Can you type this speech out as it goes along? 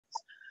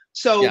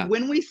So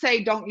when we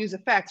say don't use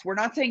effects, we're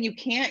not saying you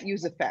can't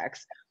use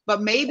effects,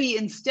 but maybe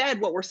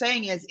instead what we're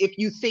saying is if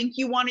you think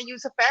you want to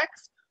use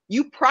effects,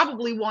 you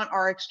probably want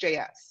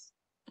RxJS.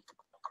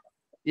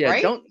 Yeah,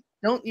 right?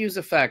 Don't use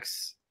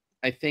effects,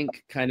 I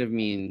think kind of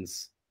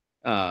means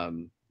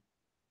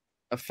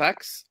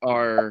effects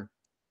are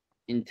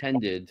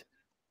intended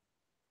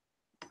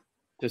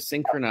to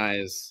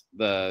synchronize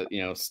the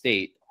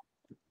state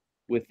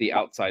with the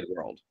outside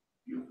world.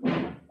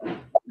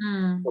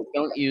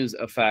 Don't use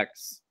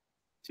effects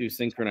to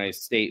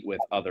synchronize state with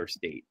other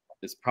state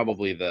is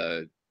probably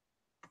the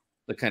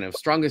kind of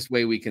strongest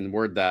way we can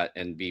word that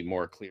and be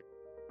more clear.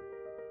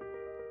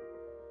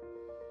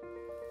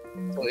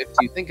 So if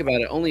you think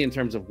about it only in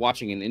terms of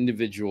watching an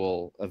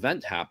individual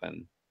event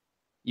happen,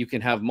 you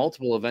can have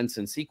multiple events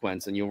in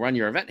sequence and you'll run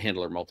your event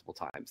handler multiple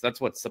times. That's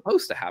what's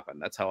supposed to happen.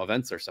 That's how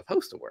events are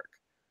supposed to work.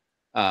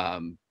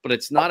 But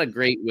it's not a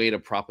great way to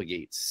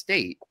propagate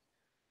state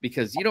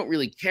because you don't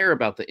really care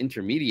about the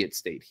intermediate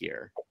state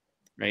here,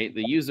 right?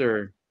 The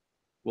user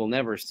will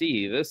never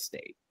see this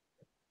state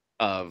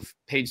of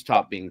page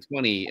top being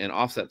 20 and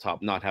offset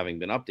top not having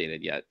been updated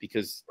yet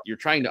because you're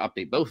trying to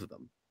update both of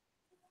them.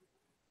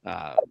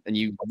 And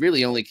you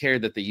really only care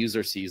that the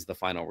user sees the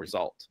final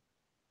result.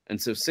 And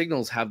so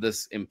signals have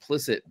this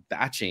implicit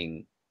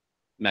batching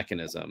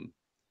mechanism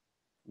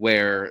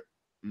where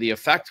the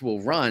effect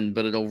will run,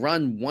 but it'll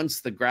run once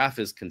the graph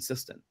is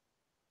consistent.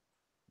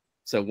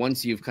 So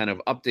once you've kind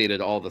of updated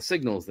all the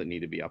signals that need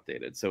to be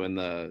updated. So in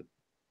the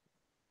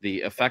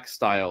effect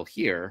style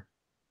here,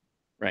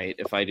 right,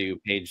 if I do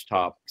page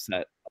top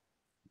set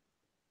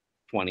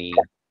 20,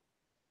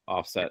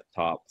 offset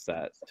top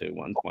set to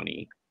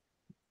 120,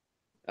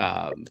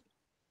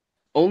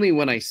 only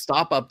when I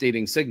stop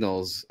updating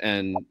signals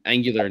and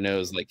Angular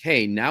knows like,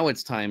 hey, now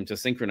it's time to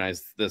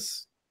synchronize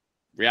this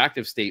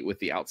reactive state with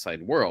the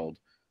outside world,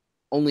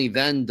 only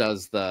then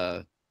does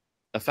the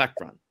effect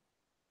run.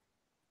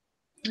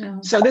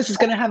 Yeah. So this is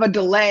going to have a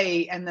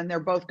delay and then they're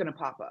both going to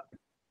pop up.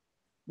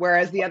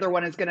 Whereas the other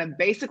one is going to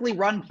basically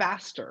run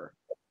faster.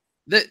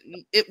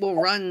 It will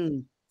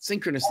run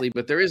synchronously,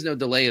 but there is no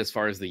delay as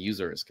far as the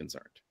user is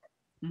concerned.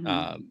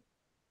 Mm-hmm.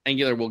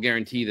 Angular will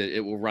guarantee that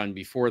it will run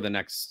before the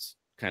next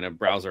kind of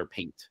browser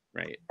paint,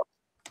 right?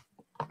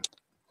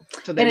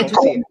 So they won't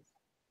see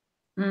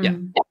it. Yeah.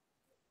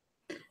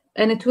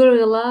 And it will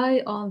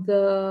rely on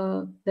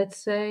the, let's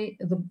say,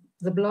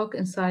 the block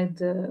inside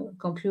the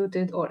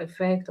computed or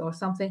effect or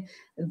something,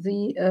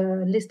 the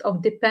list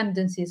of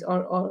dependencies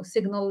or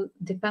signal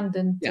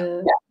dependent.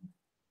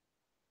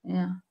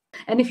 Yeah.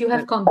 And if you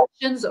have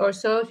conditions or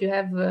so, if you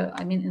have,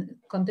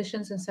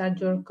 conditions inside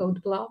your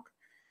code block.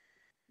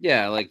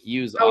 Yeah, like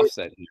use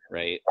offset,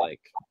 right?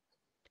 Like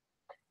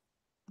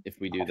if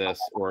we do this,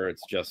 or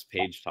it's just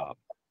page top.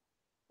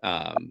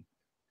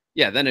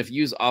 Yeah, then if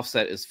use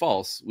offset is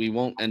false, we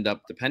won't end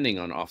up depending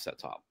on offset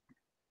top.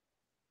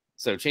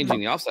 So changing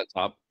the offset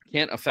top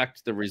can't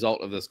affect the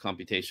result of this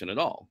computation at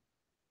all.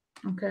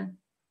 Okay.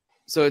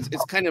 So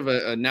it's kind of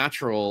a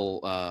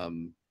natural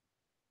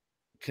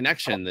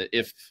connection that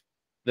if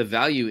the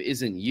value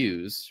isn't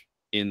used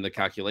in the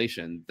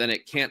calculation, then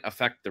it can't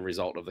affect the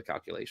result of the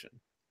calculation.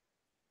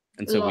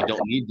 And so we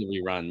don't need to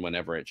rerun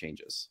whenever it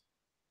changes.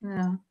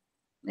 Yeah,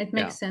 it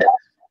makes sense.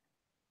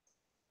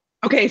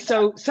 Okay,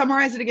 so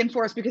summarize it again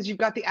for us because you've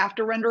got the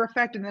after render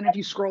effect, and then if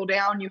you scroll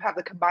down, you have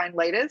the combined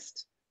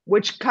latest,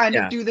 which kind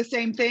of do the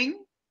same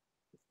thing.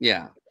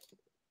 Yeah.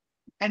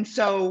 And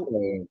so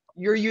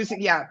you're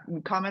using,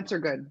 comments are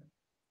good.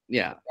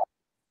 Yeah.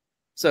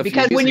 So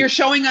because when you're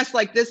showing us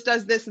like this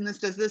does this and this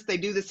does this, they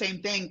do the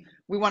same thing.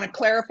 We want to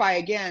clarify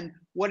again,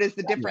 what is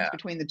the difference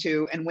between the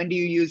two and when do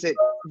you use it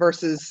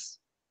versus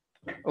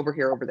over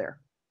here, over there?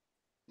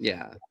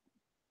 Yeah.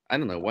 I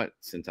don't know what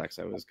syntax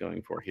I was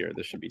going for here.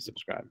 This should be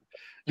subscribed.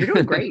 You're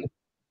doing great.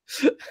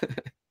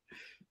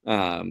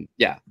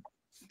 Yeah.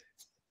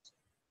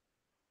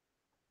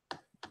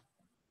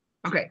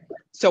 Okay.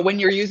 So when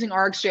you're using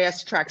RxJS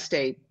to track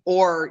state,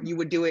 or you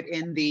would do it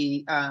in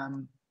the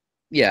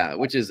yeah,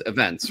 which is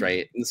events,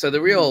 right? And so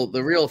the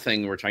real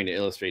thing we're trying to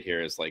illustrate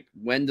here is like,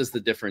 when does the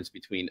difference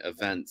between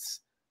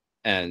events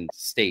and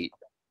state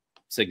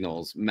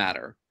signals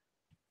matter?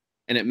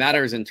 And it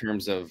matters in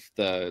terms of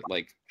the,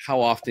 like, how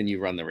often you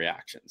run the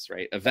reactions,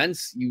 right?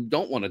 Events, you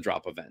don't want to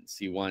drop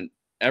events. You want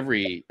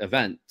every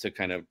event to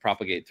kind of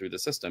propagate through the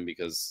system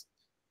because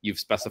you've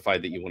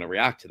specified that you want to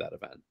react to that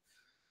event.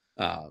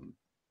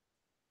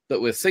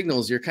 But with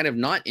signals, you're kind of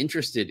not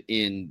interested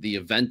in the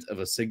event of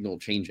a signal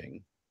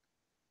changing.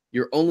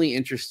 You're only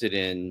interested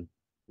in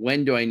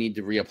when do I need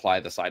to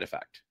reapply the side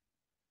effect,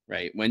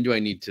 right? When do I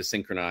need to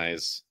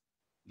synchronize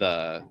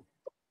the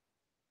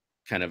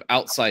kind of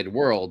outside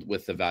world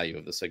with the value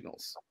of the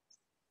signals,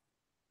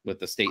 with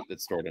the state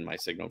that's stored in my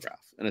signal graph.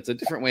 And it's a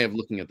different way of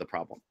looking at the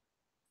problem.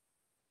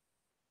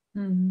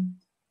 Mm-hmm.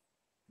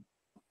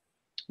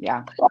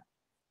 Yeah.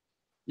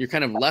 You're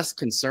kind of less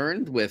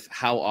concerned with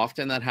how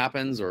often that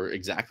happens or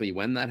exactly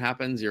when that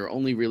happens. You're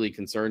only really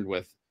concerned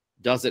with,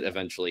 does it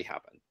eventually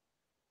happen?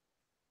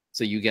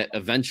 So you get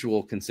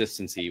eventual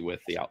consistency with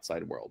the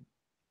outside world.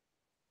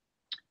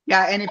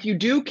 Yeah, and if you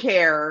do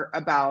care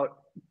about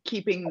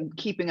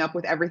keeping up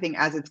with everything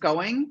as it's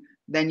going,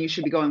 then you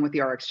should be going with the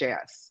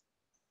RxJS.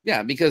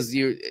 Yeah, because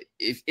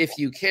if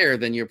you care,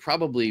 then you're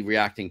probably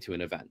reacting to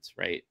an event,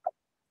 right?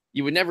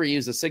 You would never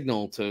use a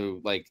signal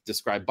to like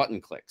describe button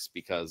clicks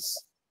because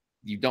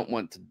you don't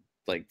want to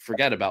like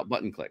forget about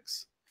button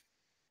clicks.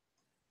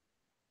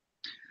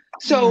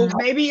 So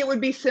maybe it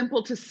would be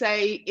simple to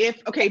say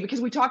okay,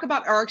 because we talk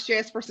about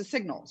RxJS versus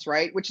signals,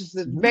 right? Which is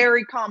a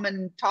very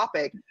common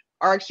topic,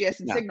 RxJS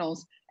and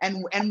signals.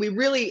 And we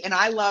really, and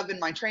I love in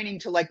my training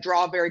to like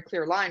draw a very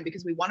clear line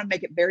because we want to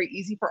make it very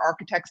easy for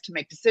architects to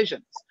make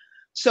decisions.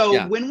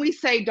 So when we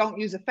say don't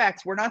use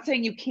effects, we're not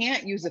saying you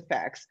can't use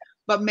effects,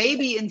 but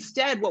maybe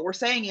instead what we're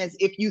saying is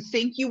if you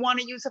think you want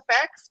to use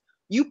effects,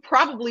 you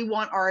probably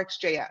want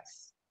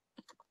RxJS.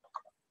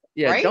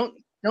 Yeah, right?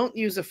 Don't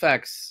use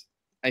effects,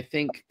 I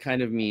think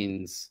kind of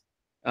means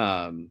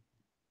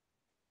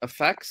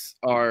effects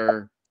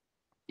are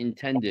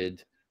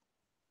intended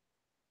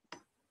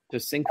to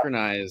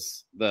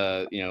synchronize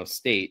the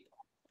state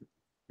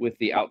with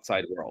the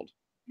outside world.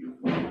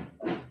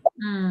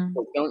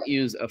 Don't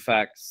use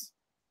effects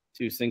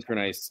to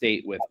synchronize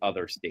state with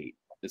other state.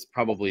 Is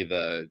probably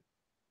the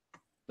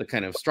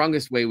kind of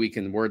strongest way we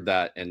can word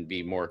that and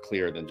be more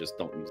clear than just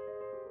don't use it.